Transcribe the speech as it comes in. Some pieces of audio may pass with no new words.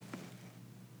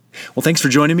Well, thanks for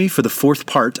joining me for the fourth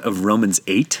part of Romans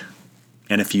 8.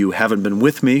 And if you haven't been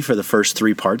with me for the first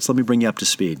three parts, let me bring you up to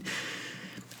speed.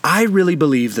 I really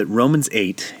believe that Romans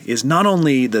 8 is not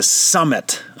only the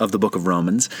summit of the book of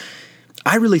Romans,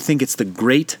 I really think it's the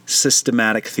great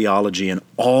systematic theology in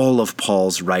all of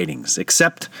Paul's writings,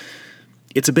 except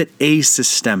it's a bit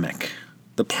asystemic.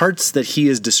 The parts that he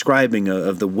is describing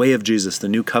of the way of Jesus, the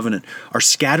new covenant, are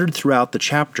scattered throughout the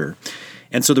chapter.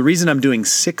 And so the reason I'm doing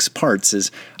 6 parts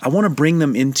is I want to bring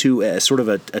them into a sort of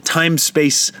a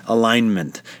time-space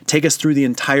alignment, take us through the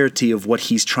entirety of what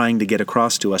he's trying to get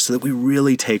across to us so that we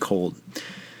really take hold.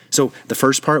 So the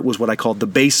first part was what I called the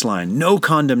baseline, no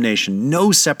condemnation,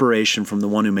 no separation from the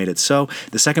one who made it so.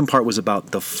 The second part was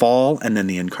about the fall and then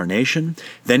the incarnation.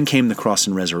 Then came the cross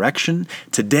and resurrection.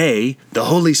 Today, the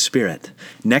Holy Spirit.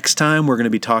 Next time, we're going to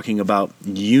be talking about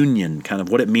union, kind of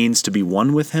what it means to be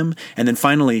one with Him. And then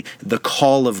finally, the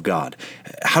call of God.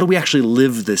 How do we actually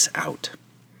live this out?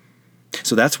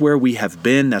 So that's where we have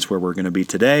been, that's where we're going to be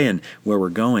today, and where we're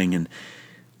going. And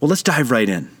well, let's dive right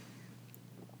in.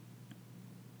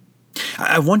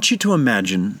 I want you to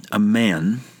imagine a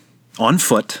man on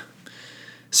foot,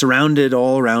 surrounded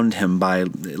all around him by,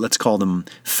 let's call them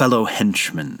fellow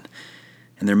henchmen,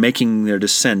 and they're making their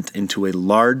descent into a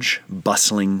large,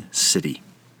 bustling city.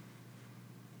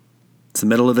 It's the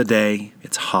middle of the day,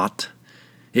 it's hot,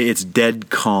 it's dead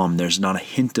calm, there's not a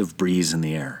hint of breeze in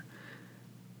the air.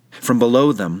 From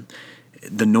below them,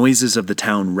 the noises of the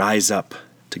town rise up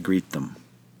to greet them.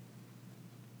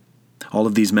 All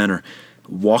of these men are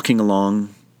walking along,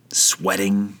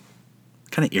 sweating,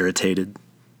 kind of irritated.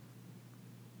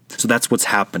 So that's what's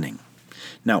happening.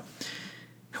 Now,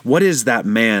 what is that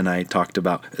man I talked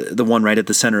about, the one right at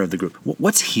the center of the group?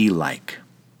 What's he like?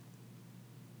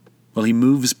 Well, he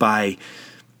moves by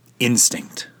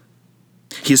instinct.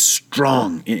 He is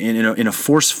strong in a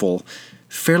forceful,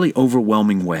 fairly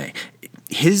overwhelming way.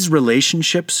 His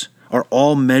relationships are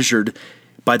all measured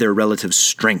by their relative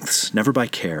strengths, never by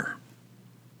care.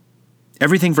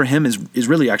 Everything for him is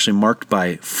really actually marked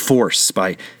by force,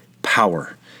 by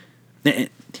power. And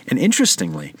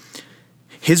interestingly,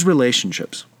 his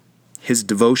relationships, his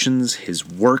devotions, his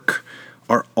work,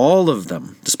 are all of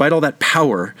them, despite all that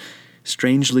power,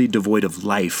 strangely devoid of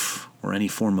life or any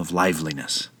form of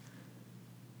liveliness.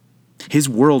 His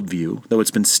worldview, though it's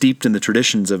been steeped in the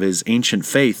traditions of his ancient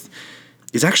faith,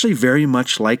 is actually very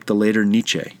much like the later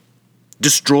Nietzsche.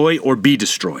 Destroy or be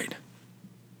destroyed.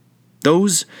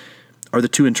 Those are the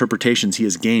two interpretations he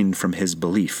has gained from his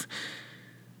belief.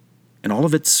 And all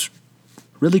of it's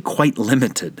really quite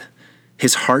limited.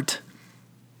 His heart,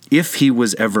 if he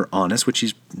was ever honest, which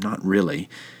he's not really,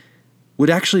 would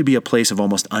actually be a place of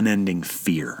almost unending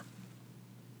fear.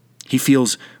 He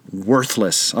feels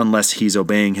worthless unless he's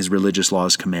obeying his religious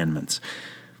law's commandments.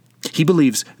 He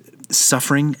believes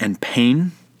suffering and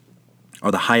pain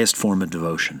are the highest form of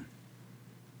devotion.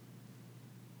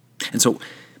 And so,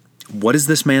 what is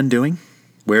this man doing?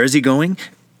 Where is he going?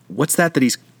 What's that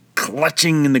he's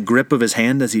clutching in the grip of his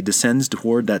hand as he descends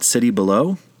toward that city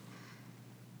below?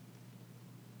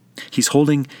 He's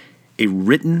holding a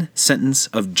written sentence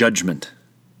of judgment.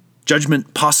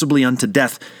 Judgment possibly unto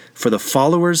death for the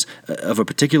followers of a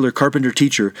particular carpenter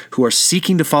teacher who are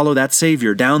seeking to follow that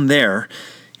Savior down there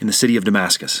in the city of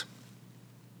Damascus.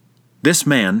 This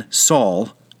man,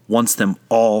 Saul, wants them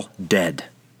all dead.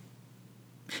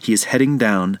 He is heading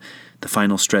down the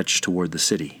final stretch toward the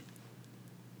city.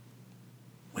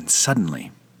 When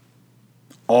suddenly,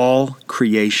 all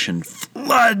creation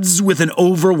floods with an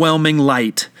overwhelming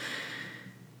light,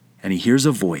 and he hears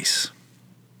a voice,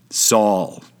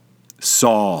 "Saul,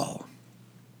 Saul."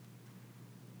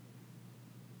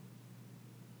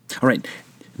 All right,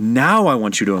 now I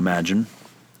want you to imagine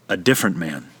a different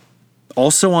man,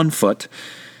 also on foot,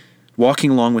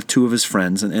 walking along with 2 of his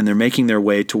friends, and they're making their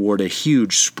way toward a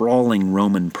huge, sprawling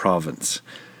Roman province.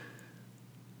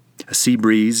 A sea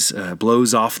breeze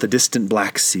blows off the distant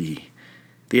Black Sea.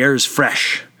 The air is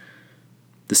fresh.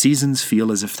 The seasons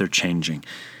feel as if they're changing.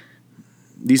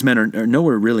 These men are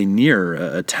nowhere really near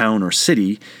a town or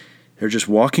city. They're just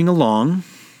walking along,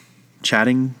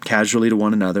 chatting casually to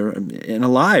one another, and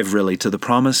alive, really, to the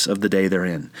promise of the day they're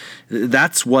in.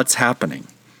 That's what's happening.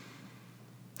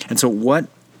 And so what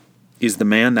is that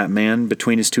man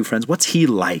between his 2 friends? What's he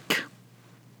like?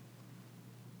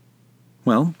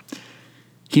 Well,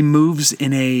 he moves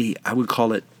in I would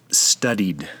call it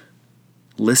studied,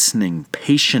 listening,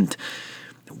 patient,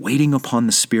 waiting upon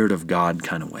the Spirit of God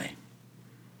kind of way.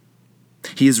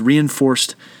 He is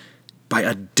reinforced by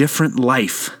a different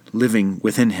life living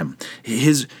within him.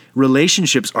 His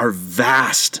relationships are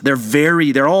vast.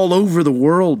 They're all over the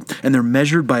world, and they're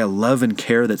measured by a love and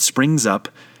care that springs up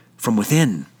from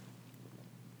within.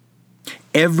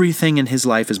 Everything in his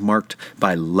life is marked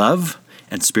by love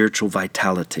and spiritual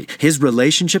vitality. His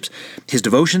relationships, his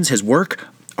devotions, his work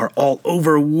are all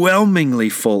overwhelmingly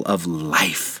full of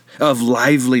life, of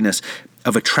liveliness,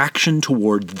 of attraction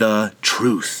toward the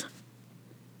truth.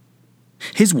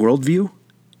 His worldview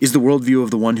is the worldview of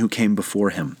the one who came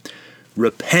before him.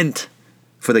 Repent,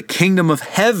 for the kingdom of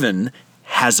heaven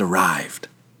has arrived.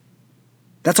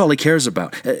 That's all he cares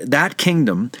about. That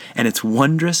kingdom and its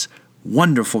wondrous,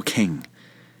 wonderful king.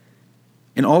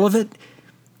 And all of it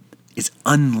is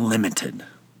unlimited,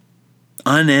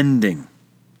 unending.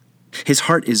 His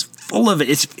heart is full of it.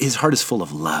 His heart is full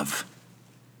of love.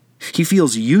 He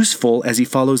feels useful as he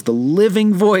follows the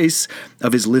living voice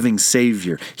of his living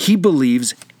Savior. He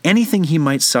believes anything he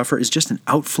might suffer is just an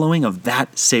outflowing of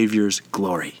that Savior's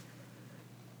glory.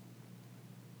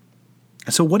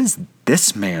 And so what is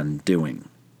this man doing?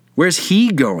 Where's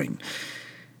he going?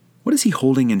 What is he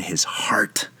holding in his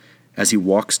heart as he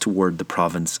walks toward the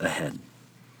province ahead?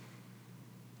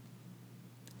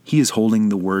 He is holding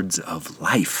the words of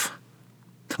life.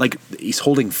 Like he's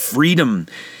holding freedom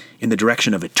in the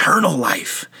direction of eternal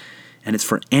life. And it's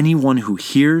for anyone who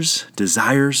hears,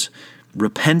 desires,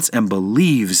 repents, and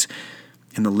believes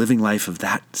in the living life of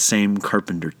that same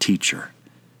carpenter teacher.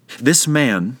 This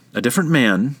man, a different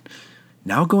man,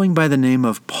 now going by the name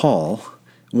of Paul,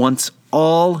 wants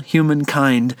all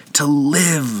humankind to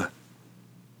live.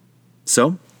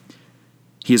 So,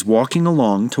 he is walking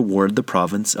along toward the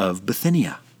province of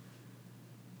Bithynia,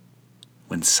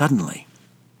 when suddenly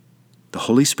the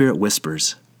Holy Spirit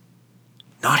whispers,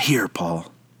 "Not here,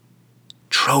 Paul.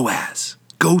 Troas.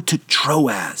 Go to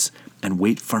Troas and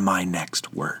wait for my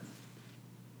next word."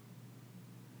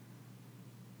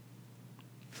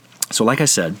 So like I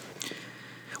said,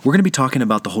 we're going to be talking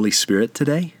about the Holy Spirit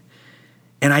today.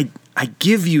 And I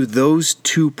give you those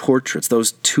two portraits,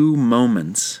 those two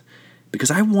moments,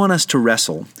 because I want us to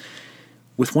wrestle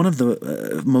with one of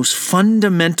the most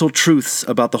fundamental truths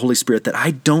about the Holy Spirit that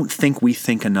I don't think we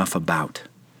think enough about.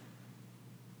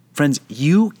 Friends,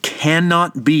 you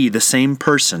cannot be the same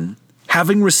person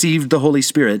having received the Holy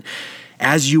Spirit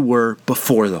as you were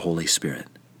before the Holy Spirit.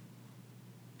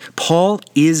 Paul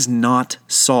is not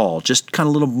Saul, just kind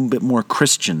of a little bit more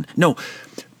Christian. No,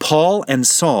 Paul and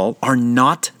Saul are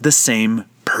not the same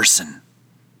person.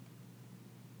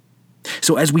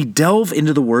 So as we delve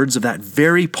into the words of that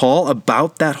very Paul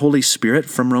about that Holy Spirit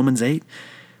from Romans 8,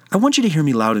 I want you to hear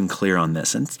me loud and clear on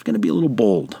this, and it's going to be a little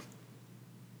bold.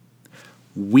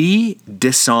 We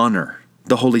dishonor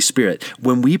the Holy Spirit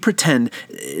when we pretend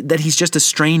that he's just a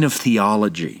strain of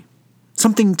theology,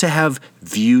 something to have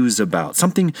views about,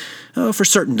 something for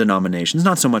certain denominations,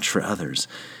 not so much for others,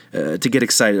 to get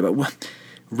excited about,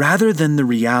 rather than the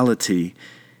reality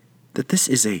that this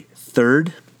is a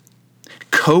third,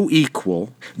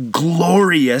 co-equal,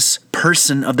 glorious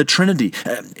person of the Trinity.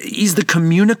 He's the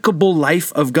communicable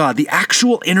life of God, the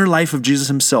actual inner life of Jesus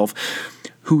himself,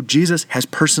 who Jesus has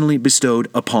personally bestowed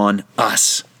upon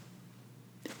us.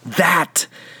 That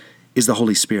is the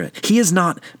Holy Spirit. He is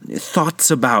not thoughts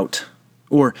about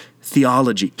or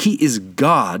theology. He is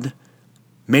God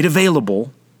made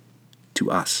available to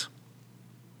us.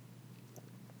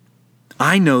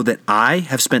 I know that I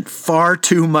have spent far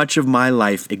too much of my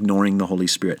life ignoring the Holy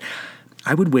Spirit.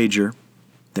 I would wager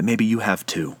that maybe you have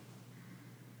too.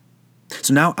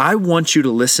 So now I want you to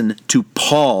listen to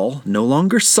Paul, no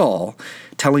longer Saul,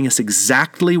 telling us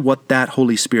exactly what that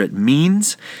Holy Spirit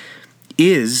means,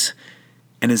 is,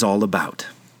 and is all about.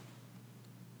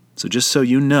 So just so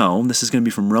you know, this is going to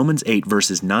be from Romans 8,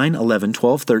 verses 9, 11,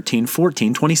 12, 13,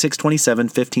 14, 26, 27,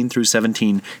 15 through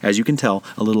 17. As you can tell,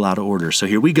 a little out of order. So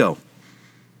here we go.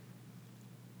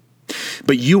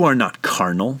 But you are not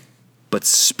carnal, but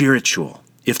spiritual,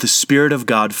 if the Spirit of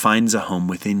God finds a home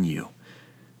within you.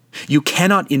 You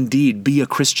cannot indeed be a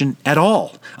Christian at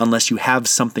all unless you have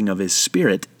something of His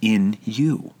Spirit in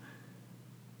you.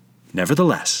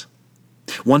 Nevertheless,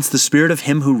 once the Spirit of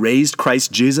Him who raised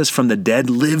Christ Jesus from the dead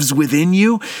lives within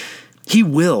you, He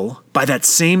will, by that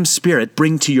same Spirit,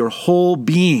 bring to your whole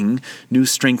being new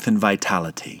strength and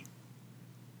vitality.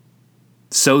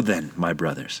 So then, my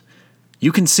brothers,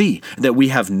 you can see that we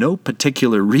have no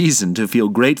particular reason to feel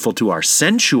grateful to our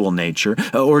sensual nature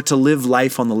or to live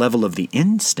life on the level of the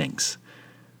instincts.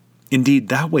 Indeed,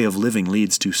 that way of living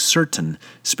leads to certain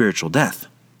spiritual death.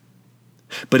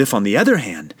 But if, on the other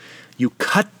hand, you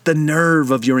cut the nerve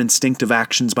of your instinctive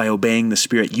actions by obeying the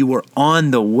Spirit, you are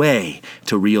on the way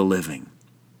to real living.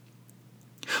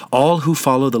 All who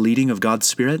follow the leading of God's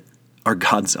Spirit are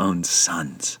God's own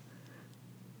sons.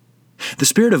 The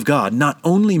Spirit of God not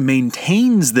only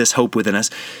maintains this hope within us,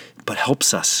 but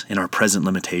helps us in our present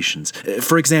limitations.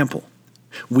 For example,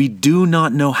 we do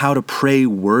not know how to pray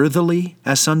worthily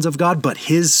as sons of God, but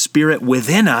His Spirit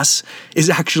within us is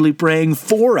actually praying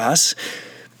for us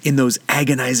in those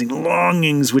agonizing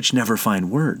longings which never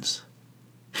find words.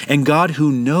 And God,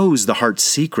 who knows the heart's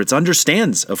secrets,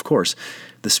 understands, of course,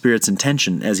 the Spirit's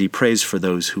intention as He prays for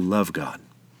those who love God.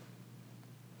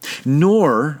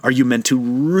 Nor are you meant to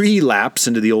relapse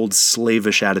into the old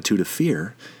slavish attitude of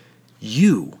fear.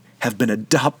 You have been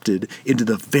adopted into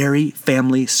the very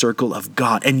family circle of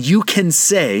God. And you can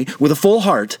say with a full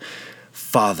heart,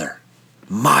 Father,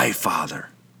 my Father.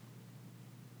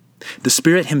 The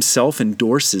Spirit Himself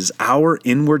endorses our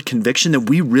inward conviction that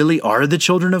we really are the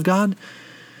children of God.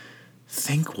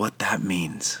 Think what that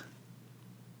means.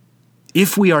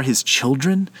 If we are His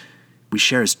children, we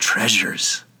share His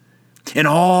treasures. And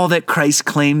all that Christ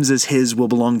claims as His will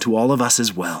belong to all of us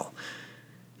as well.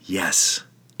 Yes,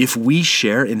 if we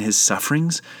share in His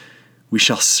sufferings, we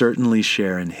shall certainly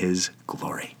share in His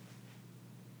glory.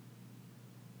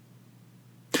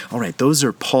 All right, those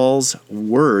are Paul's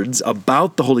words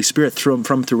about the Holy Spirit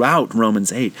from throughout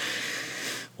Romans 8.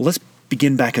 Well, let's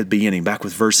begin back at the beginning, back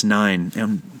with verse 9,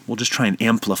 and we'll just try and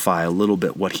amplify a little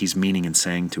bit what he's meaning and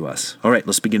saying to us. All right,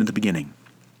 let's begin at the beginning.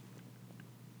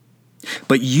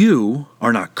 But you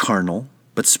are not carnal,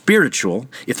 but spiritual,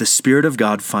 if the Spirit of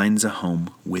God finds a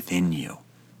home within you.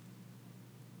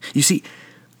 You see,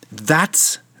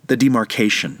 that's the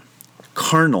demarcation,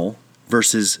 carnal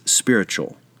versus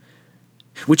spiritual,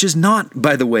 which is not,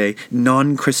 by the way,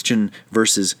 non-Christian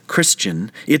versus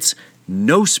Christian. It's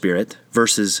no spirit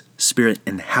versus spirit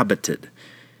inhabited.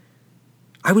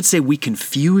 I would say we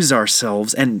confuse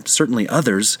ourselves, and certainly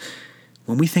others,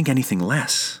 when we think anything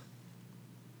less.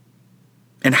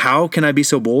 And how can I be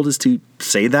so bold as to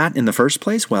say that in the first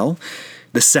place? Well,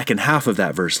 the second half of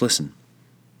that verse, listen.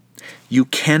 You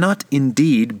cannot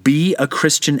indeed be a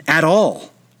Christian at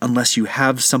all unless you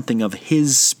have something of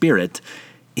His Spirit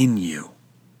in you.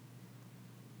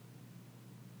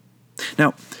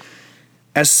 Now,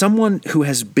 as someone who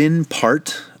has been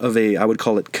part of I would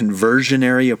call it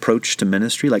conversionary approach to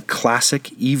ministry, like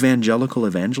classic evangelical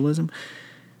evangelism,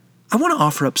 I want to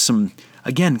offer up some,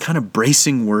 again, kind of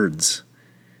bracing words.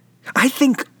 I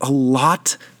think a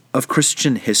lot of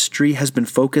Christian history has been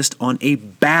focused on a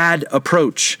bad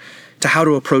approach to how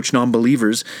to approach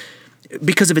non-believers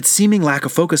because of its seeming lack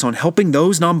of focus on helping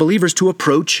those non-believers to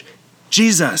approach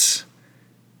Jesus.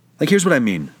 Like, here's what I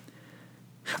mean.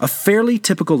 A fairly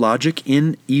typical logic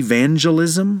in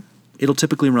evangelism, it'll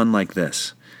typically run like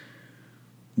this.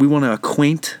 We want to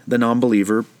acquaint the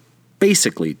non-believer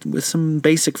basically with some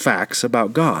basic facts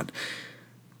about God,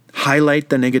 highlight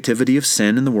the negativity of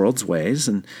sin in the world's ways,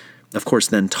 and of course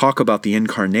then talk about the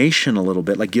incarnation a little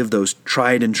bit, like give those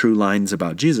tried and true lines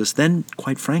about Jesus. Then,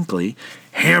 quite frankly,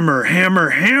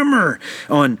 hammer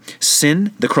on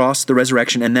sin, the cross, the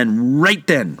resurrection, and then right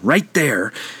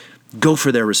there, go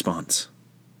for their response.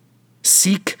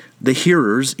 Seek the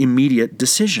hearer's immediate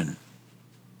decision.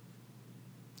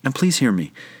 And please hear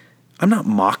me. I'm not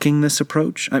mocking this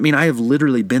approach. I mean, I have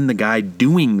literally been the guy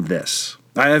doing this.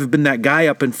 I have been that guy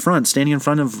up in front, standing in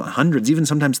front of hundreds, even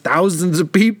sometimes thousands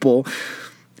of people,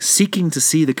 seeking to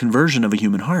see the conversion of a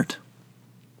human heart.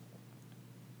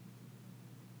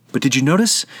 But did you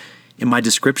notice in my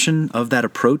description of that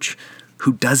approach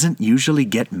who doesn't usually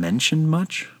get mentioned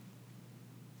much?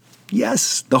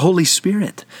 Yes, the Holy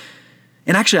Spirit.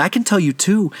 And actually, I can tell you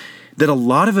too, that a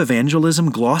lot of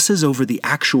evangelism glosses over the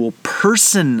actual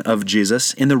person of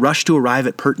Jesus in the rush to arrive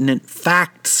at pertinent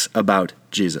facts about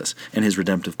Jesus and His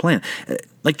redemptive plan.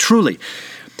 Like truly,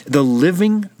 the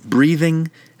living,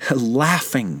 breathing,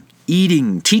 laughing,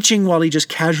 eating, teaching while He just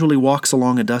casually walks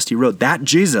along a dusty road, that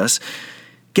Jesus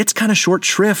gets kind of short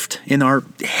shrift in our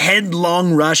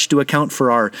headlong rush to account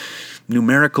for our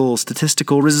numerical,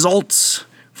 statistical results,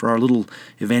 for our little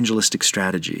evangelistic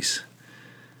strategies.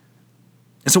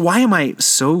 And so why am I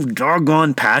so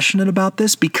doggone passionate about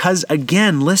this? Because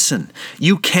again, listen,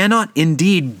 you cannot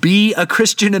indeed be a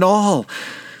Christian at all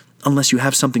unless you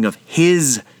have something of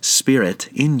His Spirit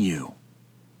in you.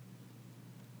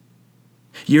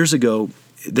 Years ago,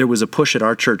 there was a push at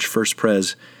our church, First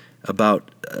Pres,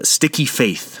 about sticky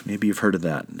faith. Maybe you've heard of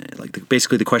that.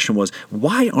 Basically the question was,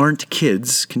 why aren't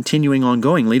kids continuing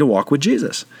ongoingly to walk with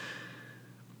Jesus?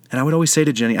 And I would always say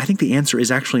to Jenny, I think the answer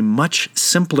is actually much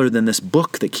simpler than this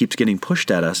book that keeps getting pushed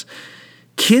at us.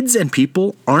 Kids and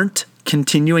people aren't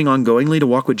continuing ongoingly to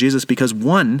walk with Jesus because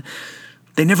one,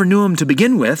 they never knew him to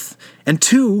begin with. And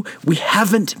 2, we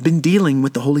haven't been dealing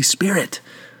with the Holy Spirit.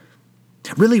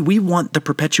 Really, we want the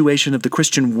perpetuation of the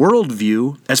Christian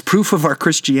worldview as proof of our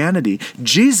Christianity.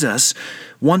 Jesus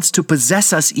wants to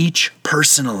possess us each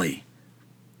personally.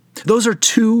 Those are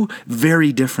 2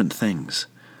 very different things.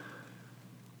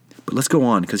 But let's go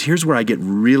on, because here's where I get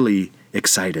really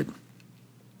excited.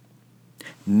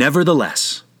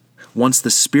 Nevertheless, once the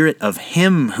Spirit of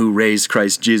him who raised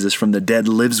Christ Jesus from the dead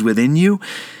lives within you,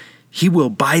 he will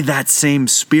by that same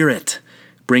Spirit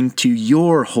bring to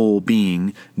your whole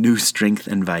being new strength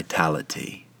and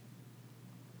vitality.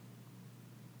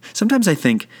 Sometimes I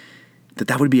think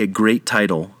that would be a great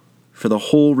title for the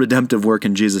whole redemptive work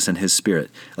in Jesus and his Spirit.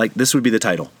 Like, this would be the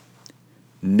title.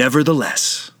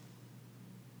 Nevertheless.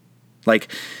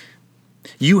 Like,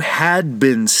 you had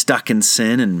been stuck in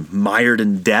sin and mired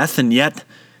in death, and yet,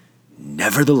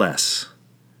 nevertheless.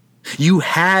 You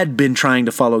had been trying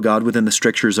to follow God within the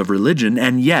strictures of religion,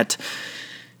 and yet,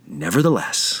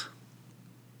 nevertheless.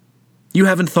 You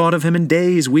haven't thought of him in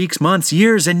days, weeks, months,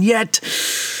 years, and yet,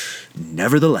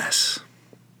 nevertheless.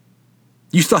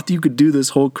 You thought you could do this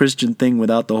whole Christian thing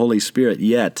without the Holy Spirit,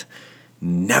 yet,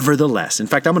 nevertheless. In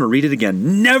fact, I'm going to read it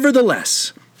again.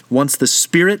 Nevertheless, once the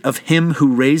Spirit of him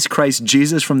who raised Christ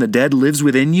Jesus from the dead lives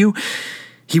within you,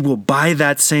 he will by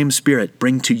that same Spirit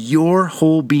bring to your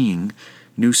whole being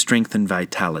new strength and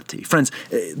vitality. Friends,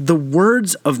 the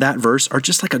words of that verse are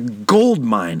just like a gold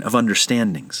mine of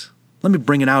understandings. Let me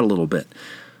bring it out a little bit.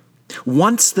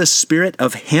 Once the Spirit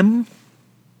of him,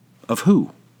 of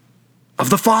who? Of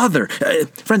the Father.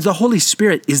 Friends, the Holy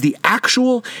Spirit is the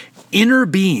actual inner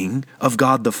being of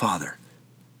God the Father.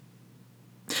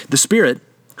 The Spirit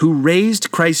who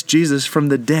raised Christ Jesus from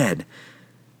the dead.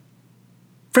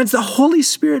 Friends, the Holy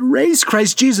Spirit raised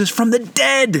Christ Jesus from the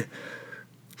dead.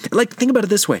 Like, think about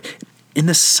it this way. In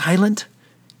the silent,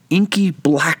 inky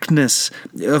blackness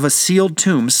of a sealed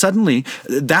tomb, suddenly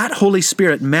that Holy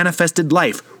Spirit manifested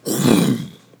life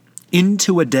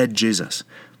into a dead Jesus.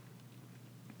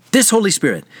 This Holy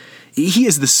Spirit, he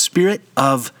is the Spirit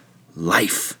of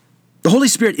life. The Holy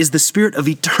Spirit is the Spirit of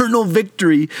eternal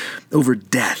victory over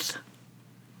death.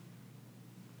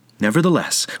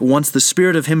 Nevertheless, once the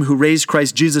Spirit of him who raised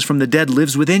Christ Jesus from the dead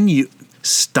lives within you,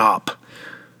 stop.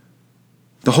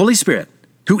 The Holy Spirit,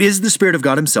 who is the Spirit of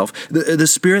God himself, the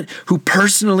Spirit who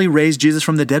personally raised Jesus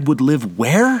from the dead would live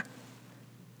where?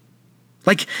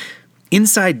 Like,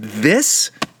 inside this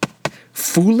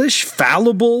foolish,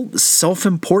 fallible,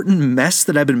 self-important mess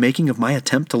that I've been making of my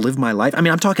attempt to live my life? I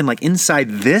mean, I'm talking like inside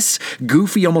this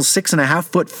goofy, almost 6.5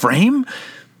 foot frame?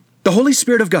 The Holy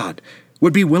Spirit of God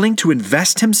would be willing to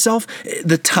invest himself,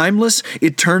 the timeless,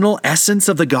 eternal essence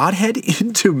of the Godhead,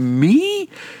 into me?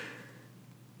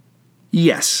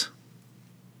 Yes.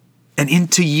 And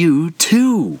into you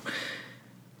too.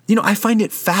 You know, I find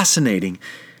it fascinating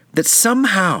that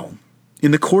somehow, in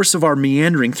the course of our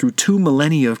meandering through 2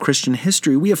 millennia of Christian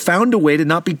history, we have found a way to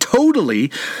not be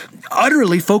totally,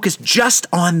 utterly focused just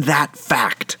on that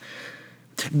fact.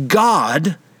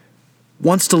 God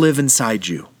wants to live inside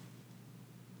you.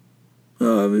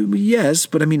 Yes,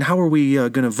 but I mean, how are we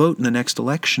going to vote in the next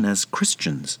election as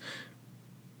Christians?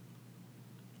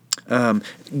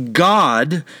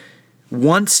 God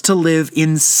wants to live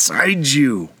inside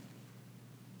you.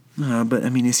 But I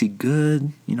mean, is he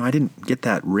good? You know, I didn't get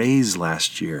that raise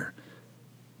last year.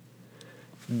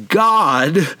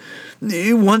 God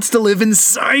wants to live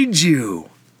inside you.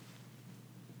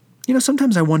 You know,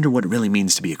 sometimes I wonder what it really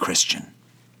means to be a Christian.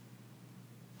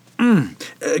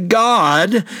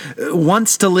 God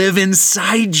wants to live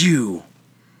inside you.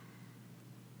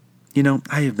 You know,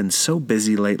 I have been so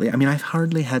busy lately. I mean, I've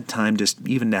hardly had time just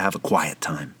even to have a quiet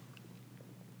time.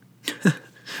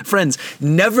 Friends,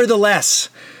 nevertheless,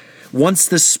 once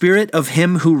the Spirit of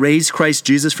him who raised Christ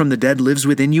Jesus from the dead lives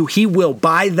within you, he will,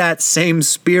 by that same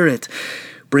Spirit,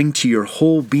 bring to your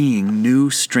whole being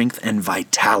new strength and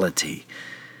vitality.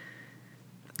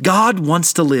 God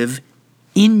wants to live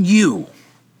in you,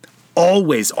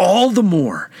 always, all the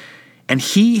more. And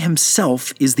he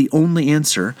himself is the only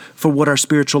answer for what our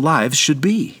spiritual lives should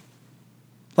be.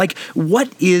 Like,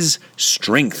 what is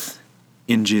strength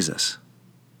in Jesus?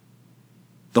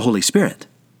 The Holy Spirit.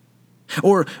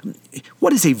 Or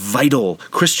what is a vital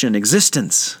Christian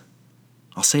existence?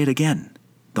 I'll say it again.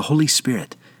 The Holy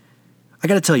Spirit. I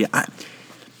got to tell you,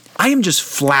 I am just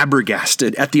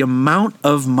flabbergasted at the amount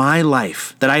of my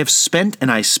life that I have spent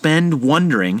and I spend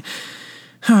wondering,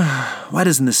 why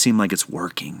doesn't this seem like it's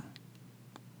working?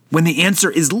 When the answer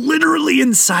is literally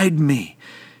inside me.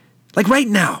 Like right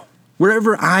now,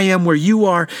 wherever I am, where you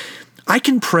are, I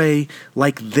can pray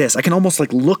like this. I can almost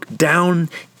like look down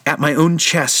at my own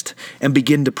chest and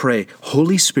begin to pray,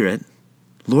 Holy Spirit,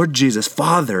 Lord Jesus,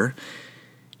 Father,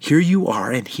 here you are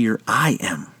and here I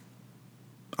am.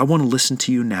 I want to listen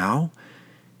to you now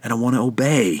and I want to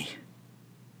obey.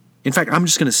 In fact, I'm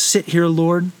just going to sit here,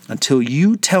 Lord, until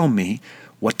you tell me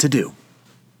what to do.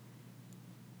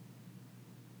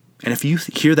 And if you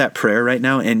hear that prayer right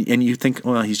now and you think,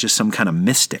 well, he's just some kind of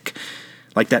mystic,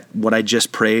 like that what I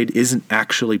just prayed isn't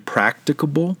actually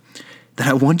practicable, then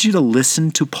I want you to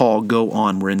listen to Paul go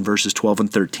on. We're in verses 12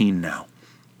 and 13 now.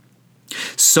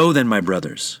 So then, my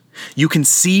brothers, you can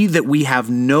see that we have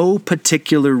no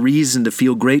particular reason to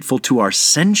feel grateful to our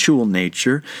sensual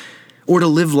nature or to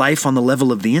live life on the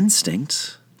level of the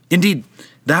instincts. Indeed,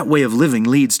 that way of living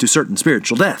leads to certain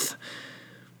spiritual death.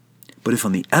 But if,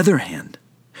 on the other hand,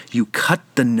 you cut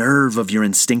the nerve of your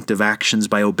instinctive actions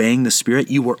by obeying the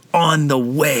Spirit, you are on the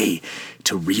way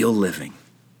to real living.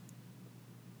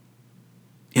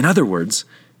 In other words,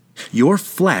 your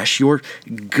flesh, your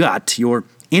gut, your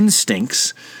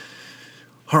instincts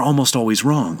are almost always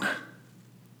wrong.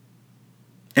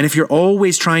 And if you're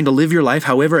always trying to live your life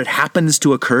however it happens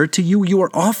to occur to you, you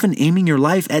are often aiming your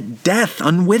life at death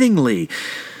unwittingly.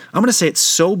 I'm going to say it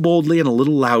so boldly and a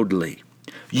little loudly.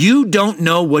 You don't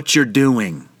know what you're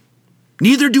doing.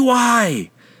 Neither do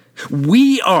I.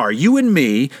 We are, you and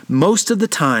me, most of the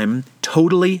time,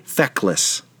 totally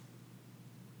feckless.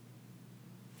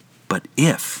 But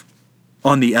if,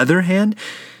 on the other hand,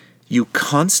 you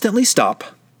constantly stop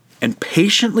and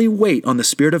patiently wait on the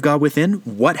Spirit of God within,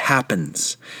 what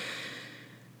happens?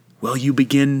 Well, you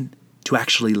begin to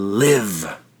actually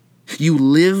live. You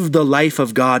live the life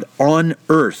of God on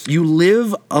earth. You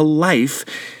live a life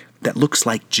that looks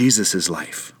like Jesus'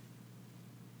 life.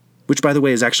 Which, by the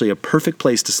way, is actually a perfect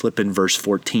place to slip in verse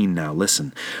 14 now.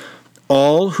 Listen.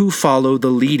 All who follow the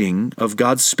leading of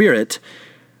God's Spirit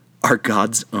are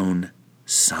God's own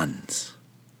sons.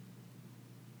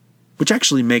 Which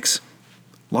actually makes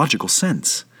logical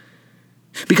sense.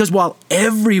 Because while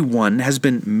everyone has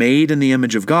been made in the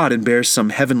image of God and bears some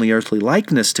heavenly earthly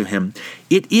likeness to him,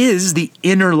 it is the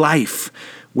inner life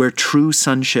where true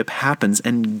sonship happens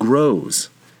and grows.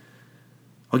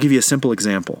 I'll give you a simple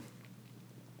example.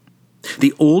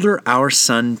 The older our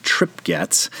son Trip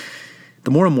gets,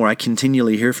 the more and more I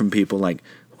continually hear from people like,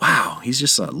 wow, he's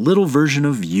just a little version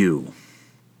of you.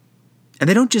 And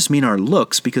they don't just mean our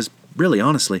looks, because really,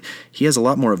 honestly, he has a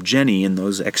lot more of Jenny in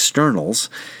those externals.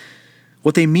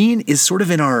 What they mean is sort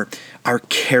of in our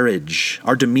carriage,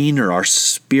 our demeanor, our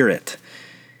spirit.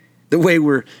 The way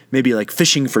we're maybe like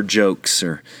fishing for jokes,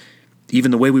 or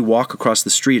even the way we walk across the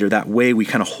street, or that way we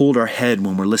kind of hold our head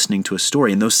when we're listening to a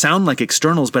story. And those sound like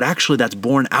externals, but actually that's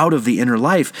born out of the inner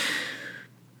life.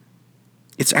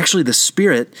 It's actually the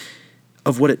spirit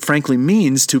of what it frankly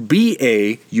means to be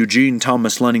a Eugene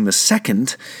Thomas Lunning II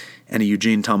and a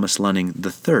Eugene Thomas Lunning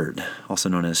III, also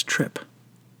known as Trip.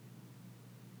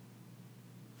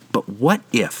 But what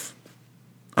if,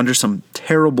 under some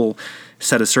terrible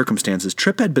set of circumstances,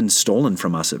 Trip had been stolen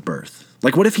from us at birth?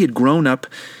 Like, what if he had grown up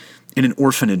in an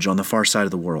orphanage on the far side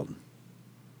of the world?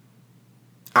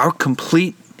 Our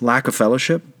complete lack of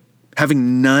fellowship,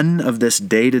 having none of this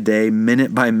day-to-day,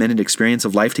 minute-by-minute experience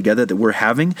of life together that we're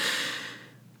having,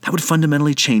 that would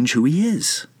fundamentally change who he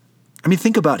is. I mean,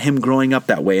 think about him growing up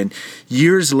that way, and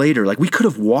years later, like, we could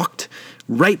have walked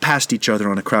right past each other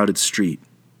on a crowded street.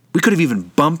 We could have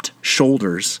even bumped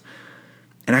shoulders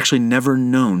and actually never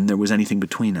known there was anything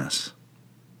between us.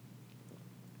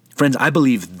 Friends, I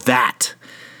believe that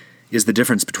is the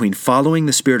difference between following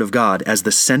the Spirit of God as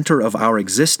the center of our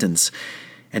existence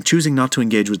and choosing not to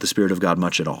engage with the Spirit of God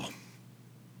much at all.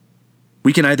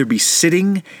 We can either be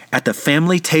sitting at the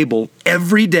family table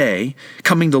every day,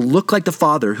 coming to look like the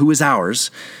Father who is ours,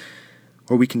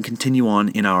 or we can continue on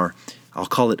in our, I'll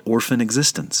call it, orphan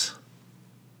existence.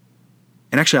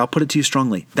 And actually, I'll put it to you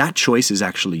strongly, that choice is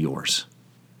actually yours.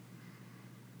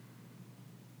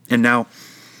 And now,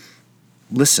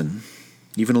 listen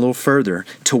even a little further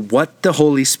to what the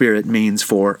Holy Spirit means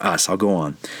for us. I'll go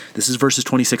on. This is verses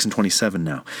 26 and 27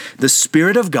 now. The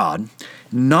Spirit of God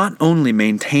not only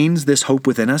maintains this hope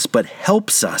within us, but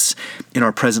helps us in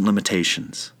our present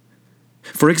limitations.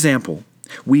 For example,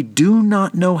 we do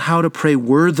not know how to pray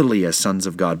worthily as sons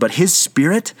of God, but His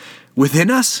Spirit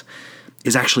within us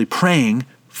is actually praying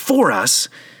for us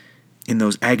in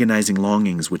those agonizing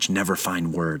longings which never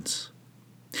find words.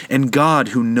 And God,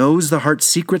 who knows the heart's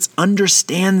secrets,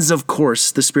 understands, of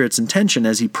course, the Spirit's intention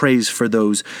as He prays for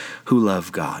those who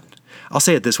love God. I'll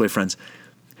say it this way, friends.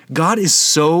 God is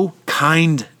so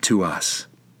kind to us.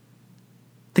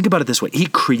 Think about it this way. He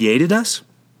created us,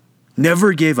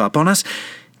 never gave up on us,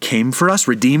 came for us,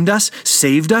 redeemed us,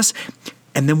 saved us,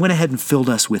 and then went ahead and filled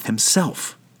us with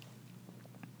himself.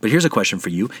 But here's a question for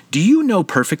you. Do you know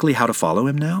perfectly how to follow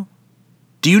him now?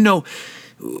 Do you know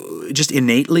just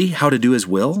innately how to do his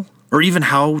will, or even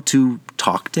how to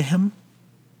talk to him?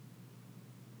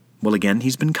 Well, again,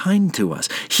 he's been kind to us.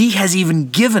 He has even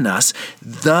given us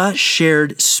the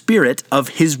shared spirit of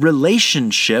his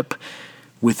relationship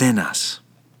within us.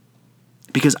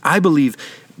 Because I believe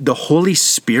the Holy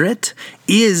Spirit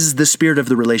is the spirit of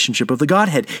the relationship of the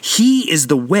Godhead. He is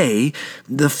the way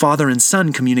the Father and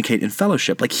Son communicate in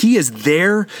fellowship. Like, he is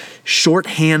their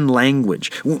shorthand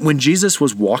language. When Jesus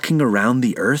was walking around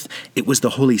the earth, it was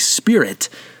the Holy Spirit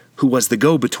who was the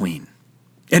go-between.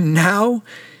 And now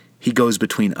he goes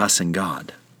between us and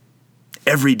God.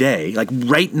 Every day, like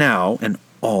right now and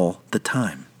all the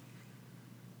time.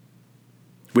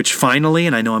 Which finally,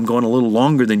 and I know I'm going a little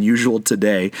longer than usual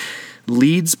today,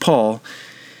 leads Paul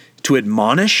to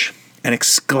admonish and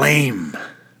exclaim.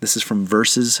 This is from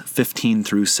verses 15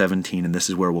 through 17, and this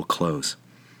is where we'll close.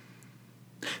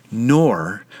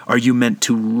 Nor are you meant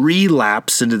to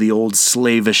relapse into the old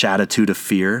slavish attitude of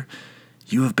fear.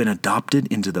 You have been adopted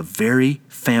into the very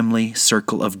family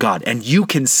circle of God. And you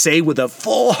can say with a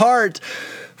full heart,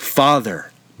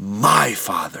 Father, my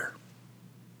Father.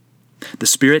 The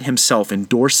Spirit himself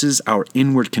endorses our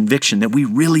inward conviction that we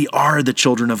really are the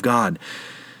children of God.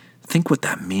 Think what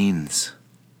that means.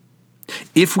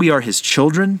 If we are his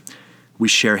children, we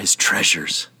share his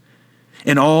treasures.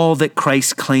 And all that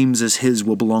Christ claims as his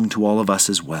will belong to all of us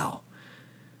as well.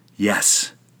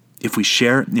 Yes, if we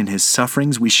share in his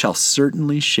sufferings, we shall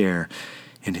certainly share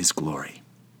in his glory.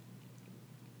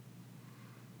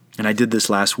 And I did this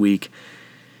last week,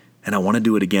 and I want to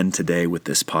do it again today with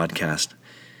this podcast.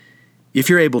 If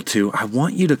you're able to, I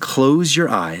want you to close your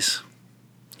eyes,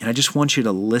 and I just want you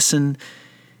to listen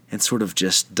and sort of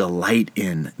just delight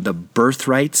in the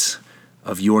birthrights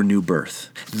of your new birth.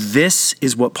 This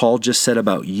is what Paul just said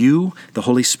about you, the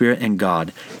Holy Spirit, and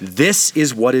God. This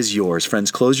is what is yours. Friends,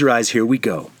 close your eyes. Here we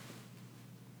go.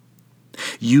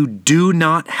 You do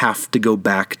not have to go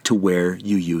back to where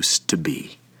you used to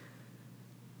be.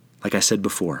 Like I said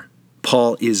before,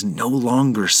 Paul is no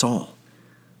longer Saul.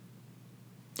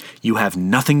 You have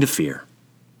nothing to fear.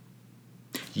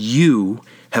 You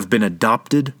have been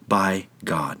adopted by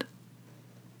God.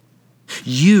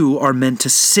 You are meant to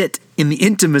sit in the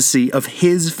intimacy of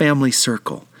his family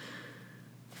circle.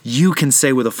 You can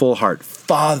say with a full heart,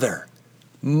 Father,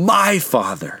 my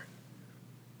Father.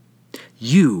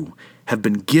 You have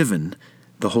been given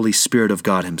the Holy Spirit of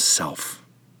God himself.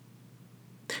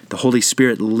 The Holy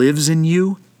Spirit lives in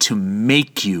you to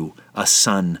make you a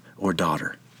son or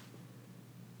daughter.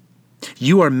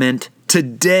 You are meant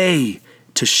today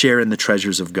to share in the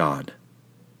treasures of God.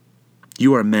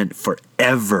 You are meant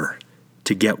forever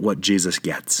to get what Jesus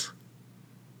gets.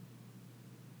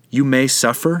 You may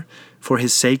suffer for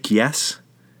his sake, yes,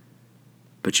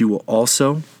 but you will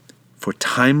also, for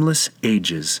timeless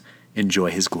ages,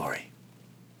 enjoy his glory.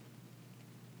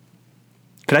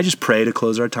 Could I just pray to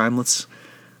close our time? Let's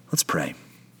pray.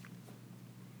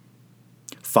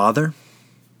 Father,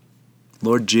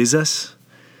 Lord Jesus,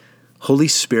 Holy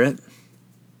Spirit,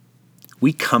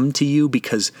 we come to you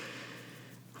because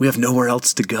we have nowhere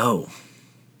else to go.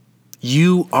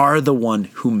 You are the one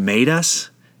who made us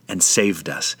and saved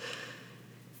us.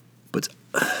 But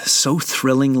so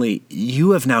thrillingly,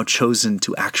 you have now chosen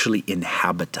to actually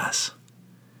inhabit us.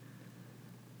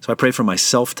 So I pray for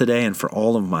myself today and for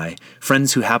all of my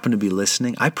friends who happen to be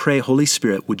listening. I pray, Holy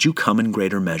Spirit, would you come in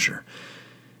greater measure?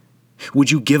 Would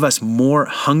you give us more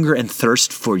hunger and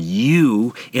thirst for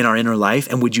you in our inner life?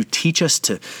 And would you teach us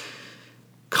to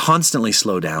constantly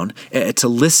slow down, to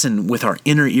listen with our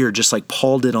inner ear, just like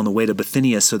Paul did on the way to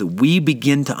Bithynia, so that we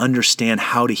begin to understand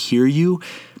how to hear you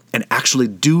and actually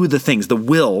do the things, the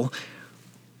will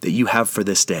that you have for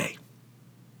this day.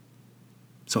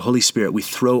 So Holy Spirit, we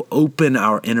throw open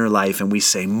our inner life and we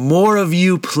say, more of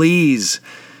you, please.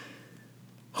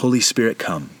 Holy Spirit,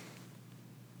 come.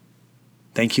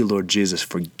 Thank you, Lord Jesus,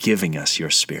 for giving us your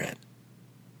Spirit.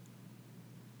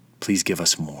 Please give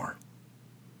us more.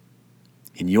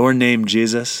 In your name,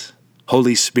 Jesus,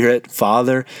 Holy Spirit,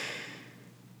 Father,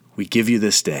 we give you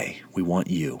this day. We want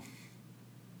you.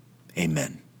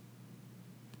 Amen.